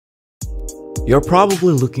You're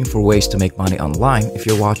probably looking for ways to make money online if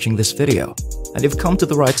you're watching this video, and you've come to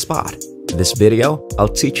the right spot. In this video, I'll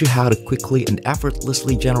teach you how to quickly and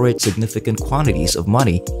effortlessly generate significant quantities of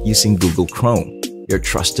money using Google Chrome, your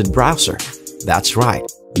trusted browser. That's right,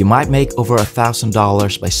 you might make over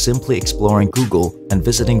 $1,000 by simply exploring Google and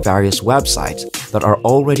visiting various websites that are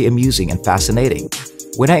already amusing and fascinating.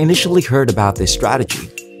 When I initially heard about this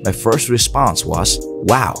strategy, my first response was,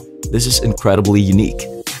 wow, this is incredibly unique.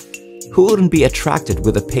 Who wouldn't be attracted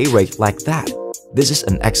with a pay rate like that? This is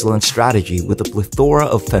an excellent strategy with a plethora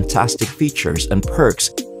of fantastic features and perks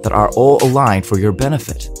that are all aligned for your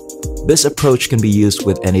benefit. This approach can be used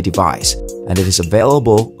with any device, and it is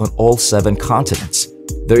available on all 7 continents.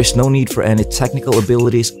 There is no need for any technical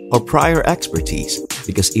abilities or prior expertise,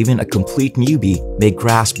 because even a complete newbie may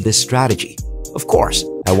grasp this strategy. Of course,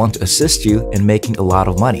 I want to assist you in making a lot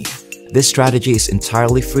of money. This strategy is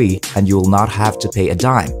entirely free and you will not have to pay a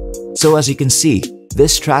dime. So as you can see,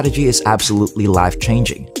 this strategy is absolutely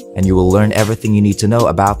life-changing, and you will learn everything you need to know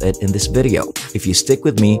about it in this video if you stick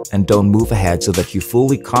with me and don't move ahead so that you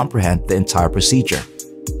fully comprehend the entire procedure.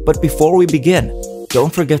 But before we begin,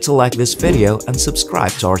 don't forget to like this video and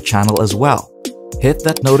subscribe to our channel as well. Hit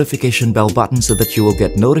that notification bell button so that you will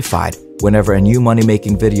get notified whenever a new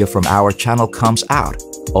money-making video from our channel comes out.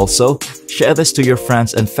 Also, share this to your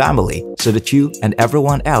friends and family so that you and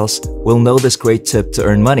everyone else will know this great tip to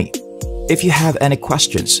earn money. If you have any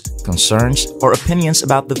questions, concerns, or opinions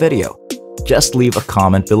about the video, just leave a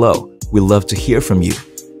comment below. We'd love to hear from you.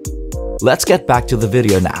 Let's get back to the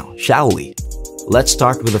video now, shall we? Let's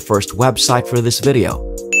start with the first website for this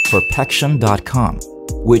video, Perpection.com,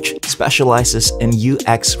 which specializes in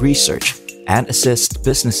UX research and assists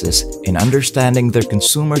businesses in understanding their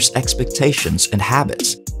consumers' expectations and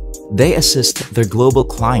habits. They assist their global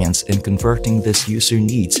clients in converting these user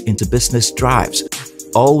needs into business drives,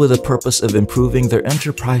 all with the purpose of improving their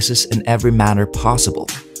enterprises in every manner possible.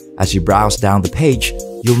 As you browse down the page,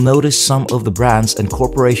 you'll notice some of the brands and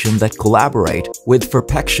corporations that collaborate with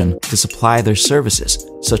Perpection to supply their services,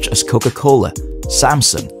 such as Coca-Cola,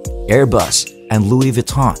 Samsung, Airbus, and Louis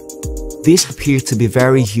Vuitton. These appear to be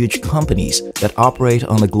very huge companies that operate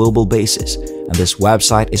on a global basis, and this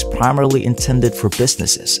website is primarily intended for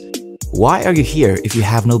businesses. Why are you here if you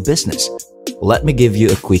have no business? Let me give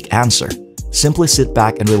you a quick answer. Simply sit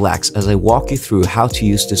back and relax as I walk you through how to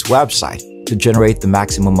use this website to generate the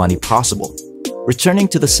maximum money possible. Returning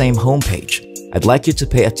to the same homepage, I'd like you to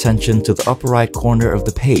pay attention to the upper right corner of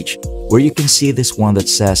the page, where you can see this one that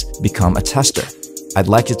says Become a Tester. I'd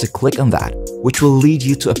like you to click on that, which will lead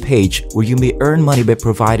you to a page where you may earn money by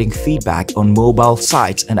providing feedback on mobile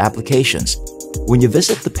sites and applications. When you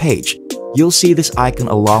visit the page, you'll see this icon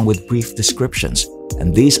along with brief descriptions,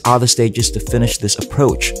 and these are the stages to finish this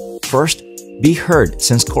approach. First, be heard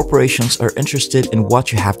since corporations are interested in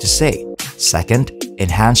what you have to say. Second,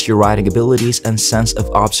 enhance your writing abilities and sense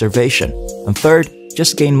of observation. And third,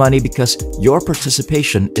 just gain money because your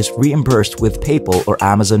participation is reimbursed with PayPal or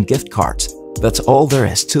Amazon gift cards. That's all there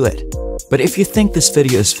is to it. But if you think this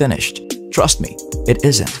video is finished, trust me, it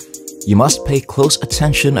isn't. You must pay close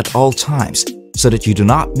attention at all times so that you do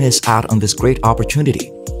not miss out on this great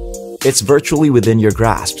opportunity. It's virtually within your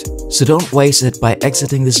grasp, so don't waste it by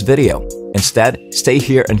exiting this video. Instead, stay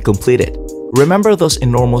here and complete it. Remember those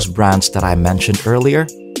enormous brands that I mentioned earlier?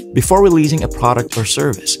 Before releasing a product or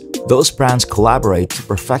service, those brands collaborate to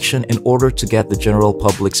perfection in order to get the general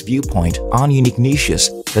public's viewpoint on unique niches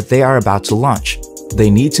that they are about to launch. They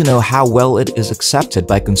need to know how well it is accepted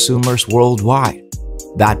by consumers worldwide.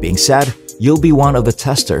 That being said, you'll be one of the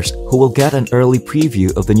testers who will get an early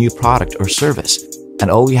preview of the new product or service, and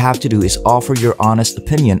all you have to do is offer your honest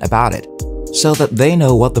opinion about it, so that they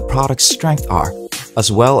know what the product's strengths are,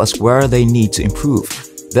 as well as where they need to improve.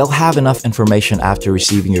 They'll have enough information after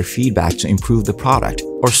receiving your feedback to improve the product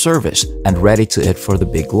or service and ready to it for the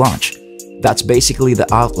big launch. That's basically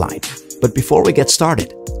the outline. But before we get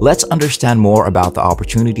started, let's understand more about the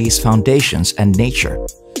opportunities, foundations, and nature.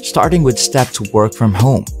 Starting with step to work from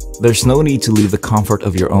home. There's no need to leave the comfort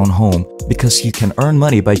of your own home because you can earn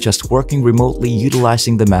money by just working remotely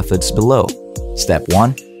utilizing the methods below. Step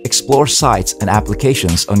 1. Explore sites and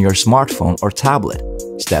applications on your smartphone or tablet.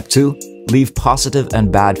 Step 2. Leave positive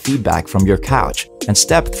and bad feedback from your couch. And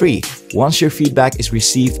Step 3. Once your feedback is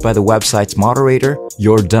received by the website's moderator,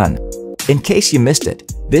 you're done. In case you missed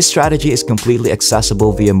it, this strategy is completely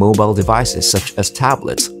accessible via mobile devices such as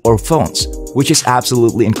tablets or phones, which is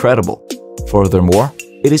absolutely incredible. Furthermore,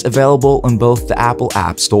 it is available on both the Apple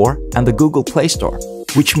App Store and the Google Play Store,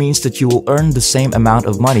 which means that you will earn the same amount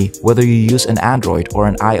of money whether you use an Android or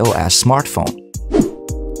an iOS smartphone.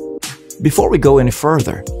 Before we go any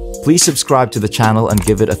further, Please subscribe to the channel and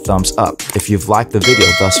give it a thumbs up if you've liked the video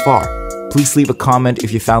thus far. Please leave a comment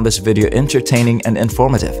if you found this video entertaining and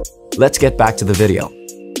informative. Let's get back to the video.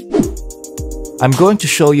 I'm going to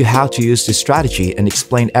show you how to use this strategy and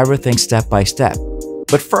explain everything step by step.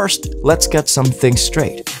 But first, let's get some things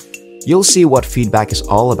straight. You'll see what feedback is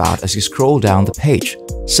all about as you scroll down the page.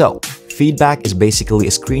 So, feedback is basically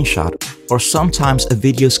a screenshot or sometimes a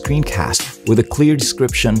video screencast with a clear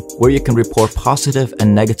description where you can report positive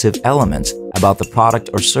and negative elements about the product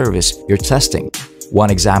or service you're testing. One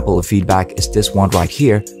example of feedback is this one right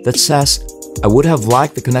here that says, "I would have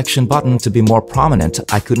liked the connection button to be more prominent,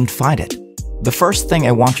 I couldn't find it." The first thing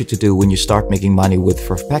I want you to do when you start making money with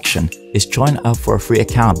Perfection is join up for a free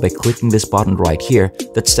account by clicking this button right here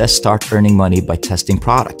that says Start Earning Money by Testing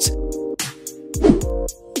Products.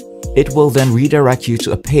 It will then redirect you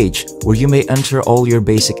to a page where you may enter all your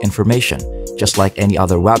basic information, just like any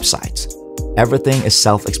other websites. Everything is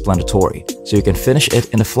self-explanatory, so you can finish it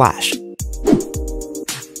in a flash.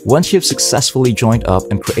 Once you've successfully joined up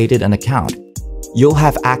and created an account, you'll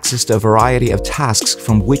have access to a variety of tasks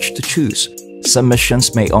from which to choose. Some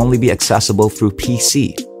missions may only be accessible through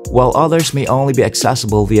PC, while others may only be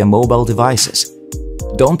accessible via mobile devices.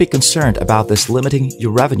 Don't be concerned about this limiting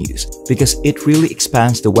your revenues, because it really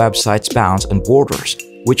expands the website's bounds and borders,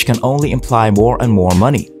 which can only imply more and more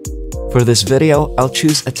money. For this video, I'll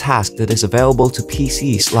choose a task that is available to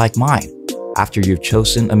PCs like mine. After you've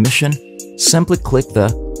chosen a mission, simply click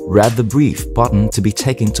the Read the Brief button to be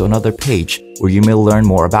taken to another page where you may learn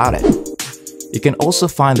more about it. You can also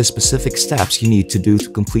find the specific steps you need to do to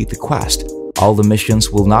complete the quest. All the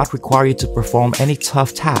missions will not require you to perform any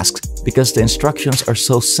tough tasks because the instructions are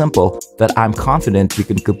so simple that I'm confident you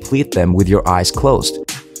can complete them with your eyes closed.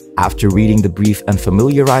 After reading the brief and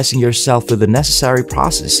familiarizing yourself with the necessary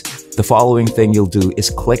process, the following thing you'll do is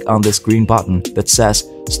click on this green button that says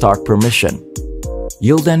Start Per Mission.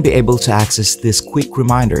 You'll then be able to access these quick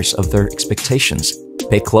reminders of their expectations.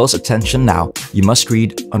 Pay close attention now. You must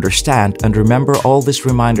read, understand, and remember all these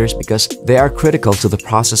reminders because they are critical to the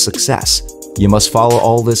process success. You must follow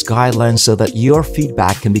all these guidelines so that your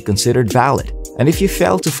feedback can be considered valid. And if you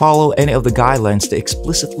fail to follow any of the guidelines they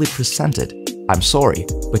explicitly presented, I'm sorry,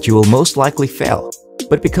 but you will most likely fail.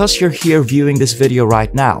 But because you're here viewing this video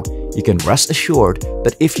right now, you can rest assured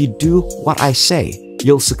that if you do what I say,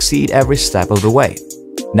 you'll succeed every step of the way.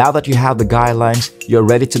 Now that you have the guidelines, you're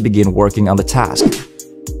ready to begin working on the task.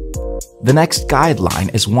 The next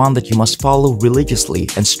guideline is one that you must follow religiously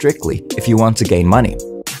and strictly if you want to gain money.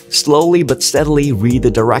 Slowly but steadily read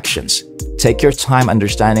the directions. Take your time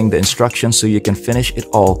understanding the instructions so you can finish it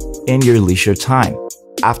all in your leisure time.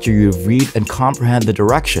 After you read and comprehend the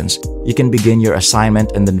directions, you can begin your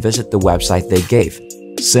assignment and then visit the website they gave.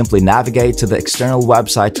 Simply navigate to the external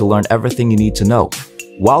website to learn everything you need to know.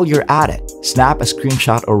 While you're at it, snap a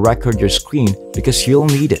screenshot or record your screen because you'll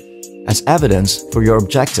need it as evidence for your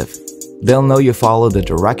objective. They'll know you follow the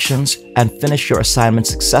directions and finish your assignment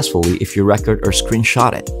successfully if you record or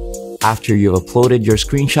screenshot it. After you've uploaded your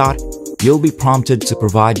screenshot, you'll be prompted to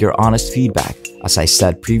provide your honest feedback. As I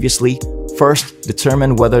said previously, first,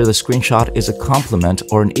 determine whether the screenshot is a compliment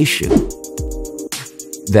or an issue.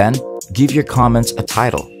 Then, give your comments a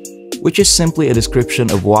title, which is simply a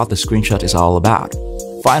description of what the screenshot is all about.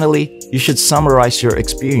 Finally, you should summarize your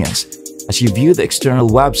experience. As you view the external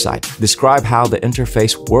website, describe how the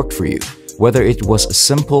interface worked for you, whether it was a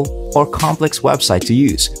simple or complex website to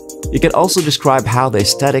use. You can also describe how the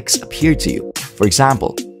aesthetics appeared to you. For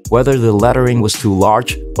example, whether the lettering was too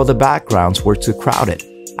large or the backgrounds were too crowded.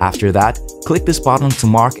 After that, click this button to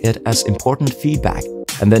mark it as important feedback,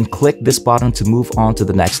 and then click this button to move on to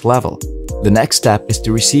the next level. The next step is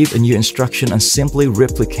to receive a new instruction and simply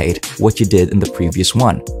replicate what you did in the previous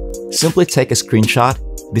one. Simply take a screenshot,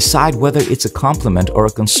 decide whether it's a compliment or a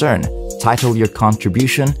concern, title your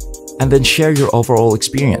contribution, and then share your overall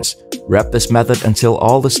experience. Rep this method until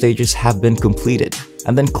all the stages have been completed,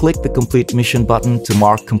 and then click the Complete Mission button to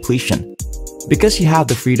mark completion. Because you have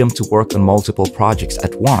the freedom to work on multiple projects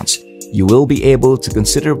at once, you will be able to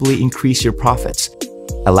considerably increase your profits,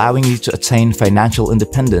 allowing you to attain financial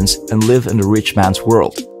independence and live in a rich man's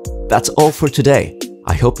world. That's all for today.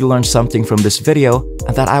 I hope you learned something from this video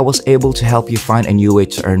and that I was able to help you find a new way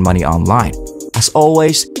to earn money online. As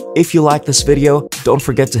always, if you like this video, don't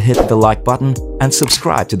forget to hit the like button and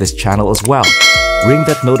subscribe to this channel as well. Ring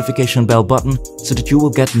that notification bell button so that you will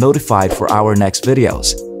get notified for our next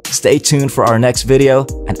videos. Stay tuned for our next video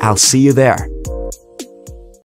and I'll see you there.